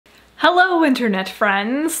Hello internet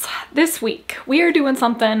friends! This week we are doing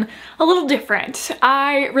something a little different.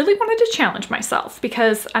 I really wanted to challenge myself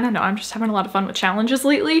because, I don't know, I'm just having a lot of fun with challenges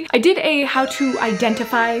lately. I did a how to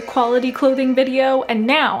identify quality clothing video, and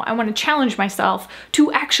now I want to challenge myself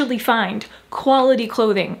to actually find quality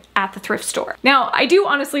clothing at the thrift store. Now, I do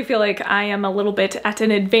honestly feel like I am a little bit at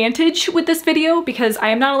an advantage with this video because I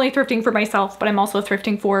am not only thrifting for myself, but I'm also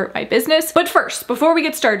thrifting for my business. But first, before we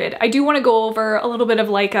get started, I do want to go over a little bit of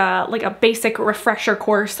like a basic refresher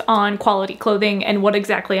course on quality clothing and what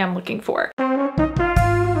exactly I'm looking for.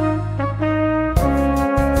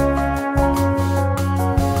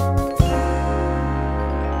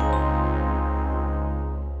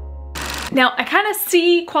 Now, I kind of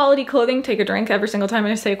see quality clothing, take a drink every single time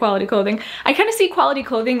I say quality clothing. I kind of see quality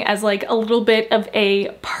clothing as like a little bit of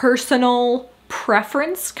a personal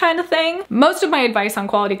preference kind of thing. Most of my advice on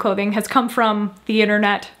quality clothing has come from the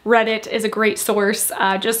internet. Reddit is a great source.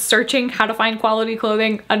 Just searching how to find quality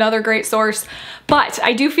clothing, another great source. But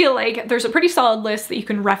I do feel like there's a pretty solid list that you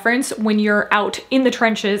can reference when you're out in the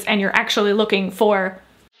trenches and you're actually looking for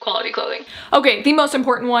quality clothing. Okay, the most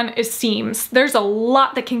important one is seams. There's a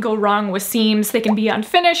lot that can go wrong with seams. They can be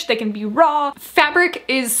unfinished, they can be raw. Fabric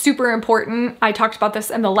is super important. I talked about this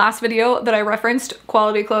in the last video that I referenced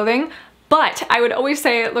quality clothing. But I would always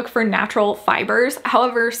say look for natural fibers.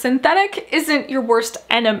 However, synthetic isn't your worst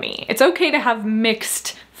enemy. It's okay to have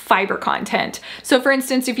mixed fiber content. So for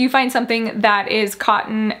instance, if you find something that is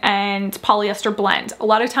cotton and polyester blend, a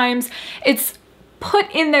lot of times it's put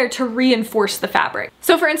in there to reinforce the fabric.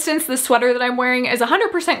 So for instance, the sweater that I'm wearing is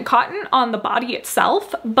 100% cotton on the body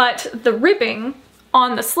itself, but the ribbing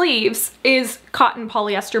on the sleeves is cotton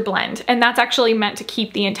polyester blend, and that's actually meant to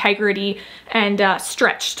keep the integrity and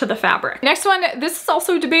stretch to the fabric. Next one, this is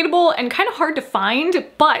also debatable and kind of hard to find,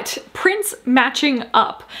 but prints matching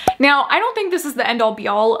up. Now, I don't think this is the end all be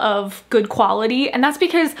all of good quality, and that's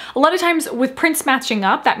because a lot of times with prints matching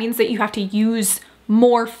up, that means that you have to use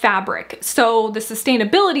more fabric. So the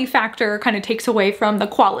sustainability factor kind of takes away from the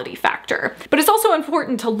quality factor. But it's also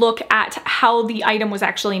important to look at how the item was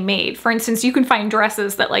actually made. For instance, you can find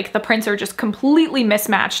dresses that like the prints are just completely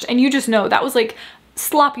mismatched and you just know that was like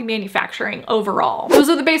sloppy manufacturing overall. Those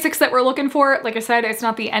are the basics that we're looking for. Like I said, it's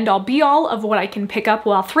not the end all be all of what I can pick up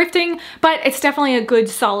while thrifting, but it's definitely a good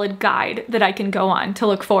solid guide that I can go on to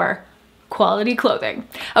look for quality clothing.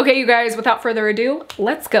 Okay, you guys, without further ado,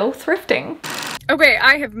 let's go thrifting. Okay,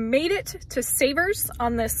 I have made it to Savers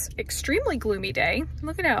on this extremely gloomy day.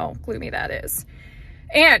 Look at how gloomy that is.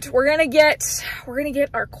 And we're gonna get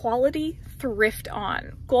our quality thrift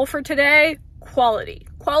on. Goal for today, quality.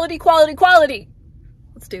 Quality, quality, quality.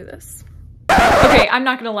 Let's do this. Okay, I'm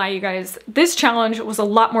not gonna lie, you guys. This challenge was a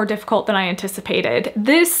lot more difficult than I anticipated.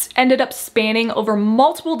 This ended up spanning over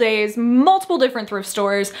multiple days, multiple different thrift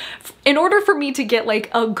stores, in order for me to get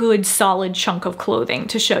like a good solid chunk of clothing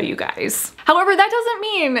to show you guys. However, that doesn't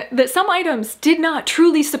mean that some items did not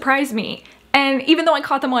truly surprise me. And even though I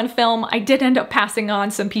caught them on film, I did end up passing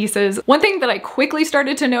on some pieces. One thing that I quickly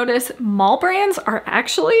started to notice, mall brands are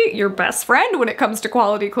actually your best friend when it comes to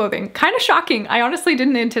quality clothing. Kind of shocking. I honestly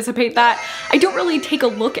didn't anticipate that. I don't really take a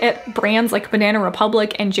look at brands like Banana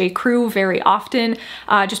Republic and J. Crew very often,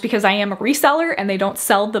 just because I am a reseller and they don't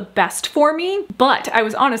sell the best for me. But I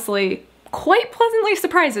was honestly quite pleasantly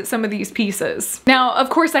surprised at some of these pieces. Now, of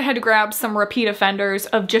course, I had to grab some repeat offenders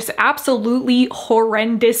of just absolutely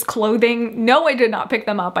horrendous clothing. No, I did not pick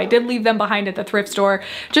them up. I did leave them behind at the thrift store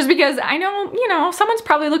just because I know, you know, someone's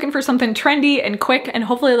probably looking for something trendy and quick and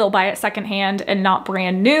hopefully they'll buy it secondhand and not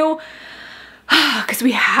brand new. Because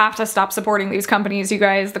we have to stop supporting these companies, you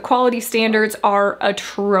guys. The quality standards are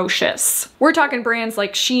atrocious. We're talking brands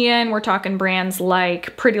like Shein, we're talking brands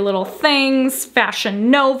like Pretty Little Things, Fashion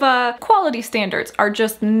Nova. Quality standards are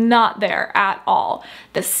just not there at all.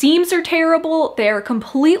 The seams are terrible, they're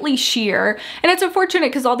completely sheer, and it's unfortunate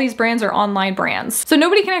because all these brands are online brands. So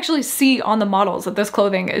nobody can actually see on the models that this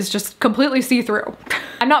clothing is just completely see-through.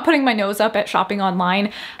 I'm not putting my nose up at shopping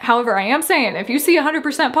online. However, I am saying if you see a 100%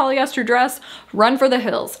 polyester dress, run for the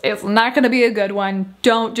hills. It's not gonna be a good one.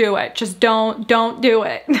 Don't do it. Just don't do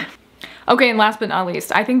it. Okay, and last but not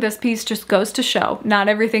least, I think this piece just goes to show not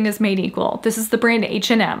everything is made equal. This is the brand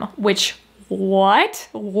H&M, which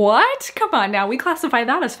what? Come on now, we classify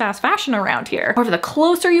that as fast fashion around here. However, the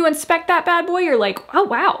closer you inspect that bad boy, you're like, oh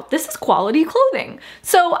wow, this is quality clothing.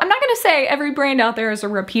 So I'm not gonna say every brand out there is a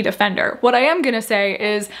repeat offender. What I am gonna say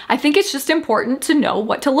is I think it's just important to know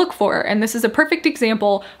what to look for. And this is a perfect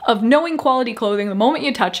example of knowing quality clothing the moment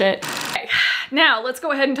you touch it. Okay. Now let's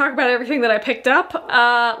go ahead and talk about everything that I picked up.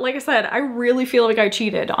 Like I said, I really feel like I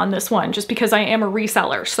cheated on this one just because I am a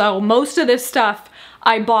reseller. So most of this stuff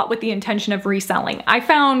I bought with the intention of reselling. I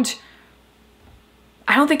found,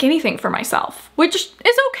 I don't think anything for myself, which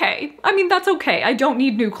is okay. I mean, that's okay. I don't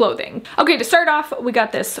need new clothing. Okay, to start off, we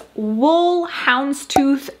got this wool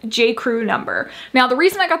houndstooth J. Crew number. Now, the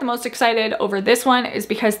reason I got the most excited over this one is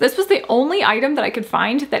because this was the only item that I could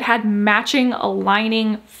find that had matching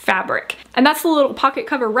aligning fabric. And that's the little pocket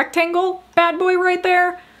cover rectangle bad boy right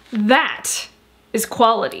there. That is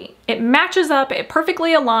quality. It matches up, it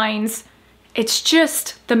perfectly aligns. It's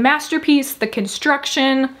just the masterpiece, the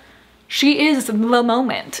construction. She is the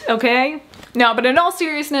moment, okay? No, but in all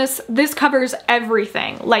seriousness, this covers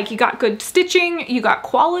everything. Like, you got good stitching, you got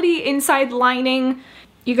quality inside lining,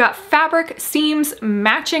 you got fabric seams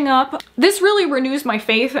matching up. This really renews my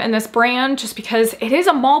faith in this brand just because it is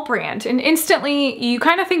a mall brand, and instantly you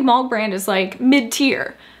kind of think mall brand is like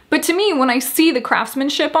mid-tier. But to me, when I see the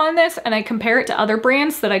craftsmanship on this and I compare it to other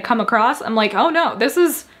brands that I come across, I'm like, oh no, this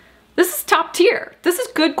is top tier. This is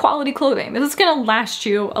good quality clothing. This is gonna last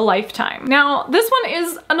you a lifetime. Now, this one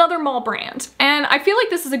is another mall brand, and I feel like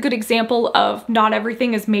this is a good example of not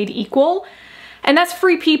everything is made equal, and that's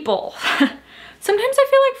Free People. Sometimes I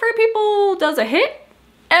feel like Free People does a hit,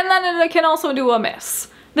 and then it can also do a miss.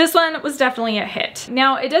 This one was definitely a hit.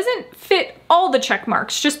 Now, it doesn't fit all the check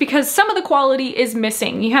marks just because some of the quality is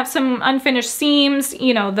missing. You have some unfinished seams,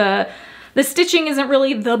 you know, the stitching isn't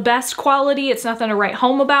really the best quality. It's nothing to write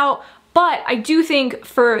home about. But I do think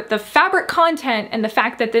for the fabric content and the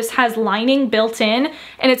fact that this has lining built in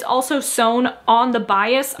and it's also sewn on the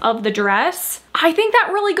bias of the dress, I think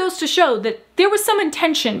that really goes to show that there was some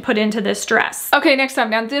intention put into this dress. Okay, next up,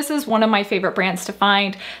 now this is one of my favorite brands to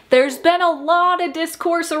find. There's been a lot of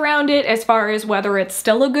discourse around it as far as whether it's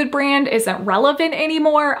still a good brand, isn't relevant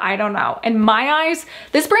anymore, I don't know. In my eyes,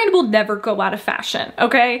 this brand will never go out of fashion,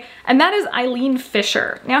 okay? And that is Eileen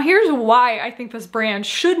Fisher. Now here's why I think this brand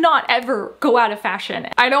should not ever go out of fashion.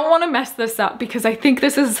 I don't want to mess this up because I think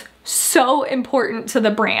this is so important to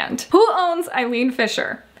the brand. Who owns Eileen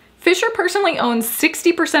Fisher? Fisher personally owns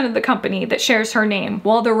 60% of the company that shares her name,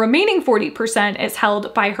 while the remaining 40% is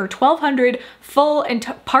held by her 1,200 full and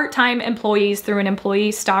part-time employees through an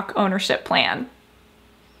employee stock ownership plan.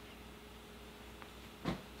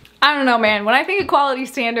 I don't know, man. When I think of quality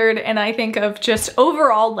standard and I think of just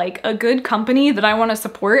overall like a good company that I want to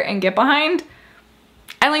support and get behind,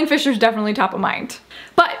 Eileen Fisher's definitely top of mind.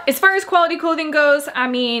 But as far as quality clothing goes, I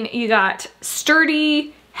mean, you got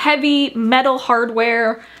sturdy, heavy metal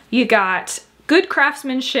hardware, you got good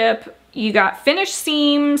craftsmanship, you got finished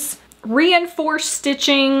seams, reinforced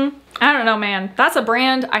stitching. I don't know, man. That's a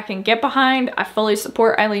brand I can get behind. I fully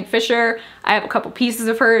support Eileen Fisher. I have a couple pieces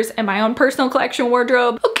of hers in my own personal collection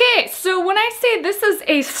wardrobe. Okay, so when I say this is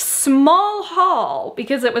a small haul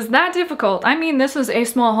because it was that difficult, I mean this is a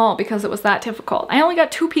small haul because it was that difficult. I only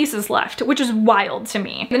got 2 pieces left, which is wild to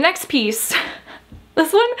me. The next piece,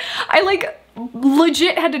 this one, I like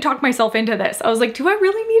legit had to talk myself into this. I was like, do I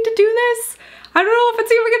really need to do this? I don't know if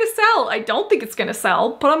it's even gonna sell. I don't think it's gonna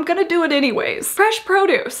sell, but I'm gonna do it anyways. Fresh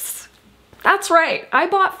produce. That's right, I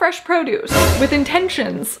bought fresh produce with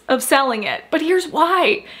intentions of selling it, but here's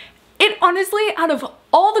why. It honestly, out of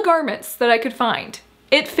all the garments that I could find,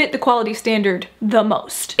 it fit the quality standard the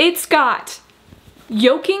most. It's got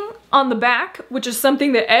yoking on the back, which is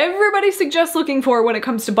something that everybody suggests looking for when it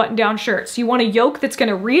comes to button-down shirts. You want a yoke that's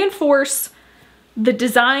gonna reinforce the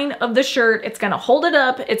design of the shirt, it's gonna hold it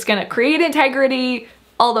up, it's gonna create integrity,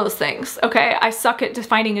 all those things, okay? I suck at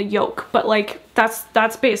defining a yoke, but like,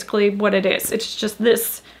 that's basically what it is. It's just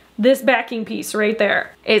this backing piece right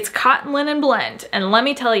there. It's cotton linen blend, and let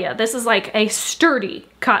me tell you, this is like a sturdy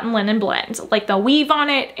cotton linen blend. Like the weave on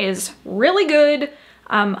it is really good.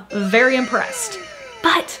 I'm very impressed.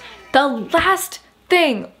 But the last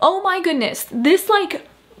thing, oh my goodness, this like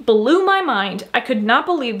blew my mind. I could not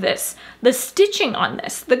believe this. The stitching on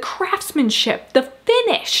this, the craftsmanship, the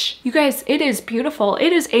finish. You guys, it is beautiful.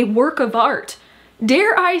 It is a work of art.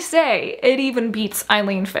 Dare I say, it even beats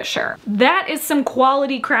Eileen Fisher. That is some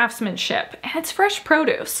quality craftsmanship, and it's fresh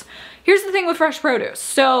produce. Here's the thing with fresh produce.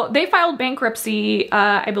 So they filed bankruptcy,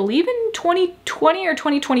 I believe in 2020 or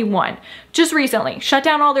 2021, just recently. Shut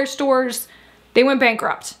down all their stores. They went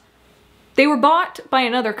bankrupt. They were bought by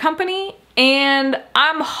another company, and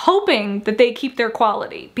I'm hoping that they keep their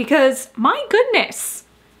quality because my goodness,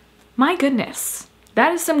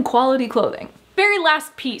 that is some quality clothing. Very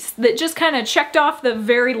last piece that just kind of checked off the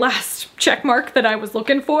very last check mark that I was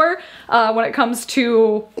looking for when it comes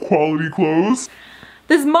to quality clothes.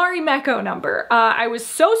 This Mari Mecco number. I was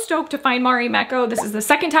so stoked to find Mari Mecco. This is the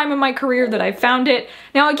second time in my career that I've found it.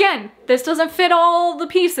 Now again, this doesn't fit all the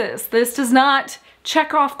pieces. This does not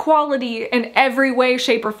check off quality in every way,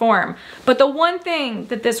 shape, or form. But the one thing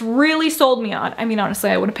that this really sold me on, I mean, honestly,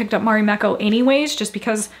 I would have picked up Marimekko anyways, just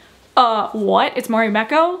because, what? It's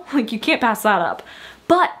Marimekko? Like, you can't pass that up.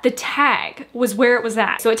 But the tag was where it was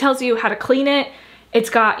at. So it tells you how to clean it. It's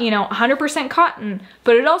got, you know, 100% cotton,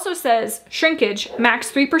 but it also says shrinkage, max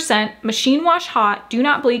 3%, machine wash hot, do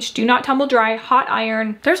not bleach, do not tumble dry, hot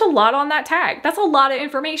iron. There's a lot on that tag. That's a lot of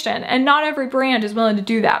information, and not every brand is willing to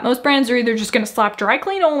do that. Most brands are either just gonna slap dry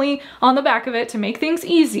clean only on the back of it to make things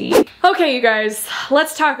easy. Okay, you guys,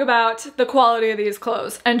 let's talk about the quality of these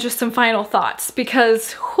clothes and just some final thoughts,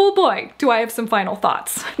 because oh boy, do I have some final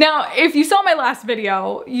thoughts. Now, if you saw my last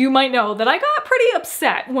video, you might know that I got pretty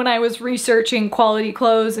upset when I was researching quality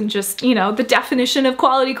clothes and just, you know, the definition of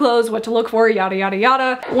quality clothes, what to look for, yada, yada,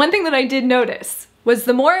 yada. One thing that I did notice was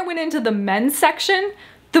the more I went into the men's section,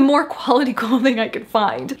 the more quality clothing I could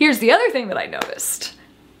find. Here's the other thing that I noticed.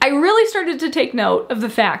 I really started to take note of the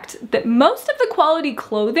fact that most of the quality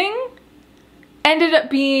clothing ended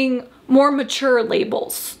up being more mature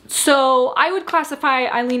labels. So I would classify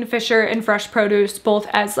Eileen Fisher and Fresh Produce both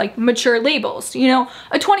as like mature labels. You know,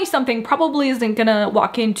 a 20-something probably isn't gonna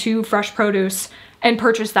walk into Fresh Produce and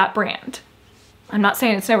purchase that brand. I'm not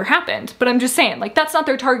saying it's never happened, but I'm just saying, like, that's not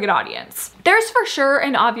their target audience. There's for sure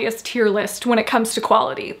an obvious tier list when it comes to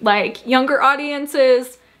quality. Like, younger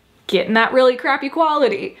audiences, getting that really crappy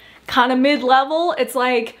quality. Kind of mid-level, it's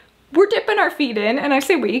like, we're dipping our feet in, and I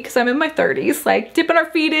say we because I'm in my 30s, like dipping our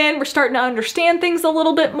feet in, we're starting to understand things a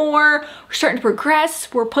little bit more, we're starting to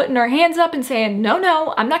progress, we're putting our hands up and saying,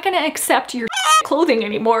 no, I'm not gonna accept your clothing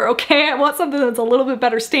anymore, okay? I want something that's a little bit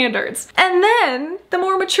better standards. And then, the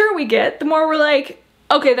more mature we get, the more we're like,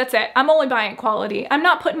 okay, that's it. I'm only buying quality. I'm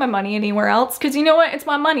not putting my money anywhere else because you know what? It's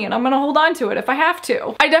my money and I'm gonna hold on to it if I have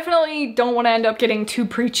to. I definitely don't want to end up getting too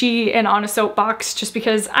preachy and on a soapbox just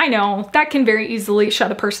because I know that can very easily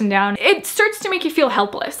shut a person down. It starts to make you feel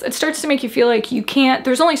helpless. It starts to make you feel like you can't,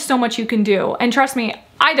 there's only so much you can do. And trust me,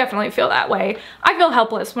 I definitely feel that way. I feel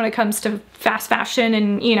helpless when it comes to fast fashion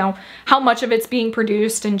and, you know, how much of it's being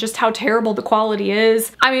produced and just how terrible the quality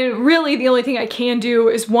is. I mean, really the only thing I can do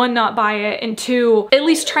is one, not buy it, and two, at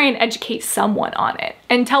least try and educate someone on it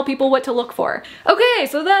and tell people what to look for. Okay,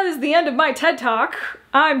 so that is the end of my TED Talk.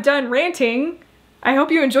 I'm done ranting. I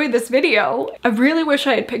hope you enjoyed this video. I really wish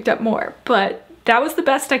I had picked up more, but that was the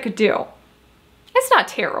best I could do. It's not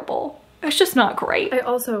terrible. It's just not great. I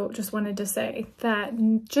also just wanted to say that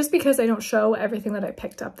just because I don't show everything that I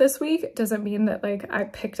picked up this week doesn't mean that like I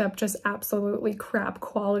picked up just absolutely crap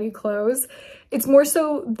quality clothes. It's more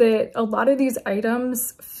so that a lot of these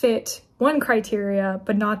items fit one criteria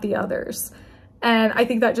but not the others. And I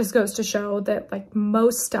think that just goes to show that like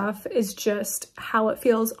most stuff is just how it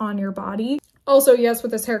feels on your body. Also, yes,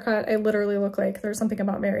 with this haircut, I literally look like there's something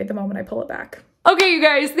about Mary the moment I pull it back. Okay, you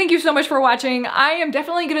guys, thank you so much for watching. I am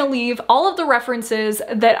definitely gonna leave all of the references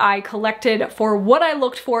that I collected for what I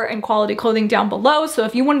looked for in quality clothing down below. So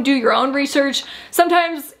if you wanna do your own research,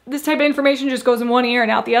 sometimes this type of information just goes in one ear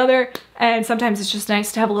and out the other. And sometimes it's just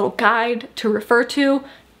nice to have a little guide to refer to.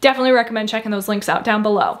 Definitely recommend checking those links out down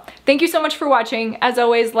below. Thank you so much for watching. As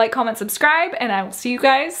always, like, comment, subscribe, and I will see you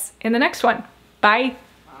guys in the next one. Bye.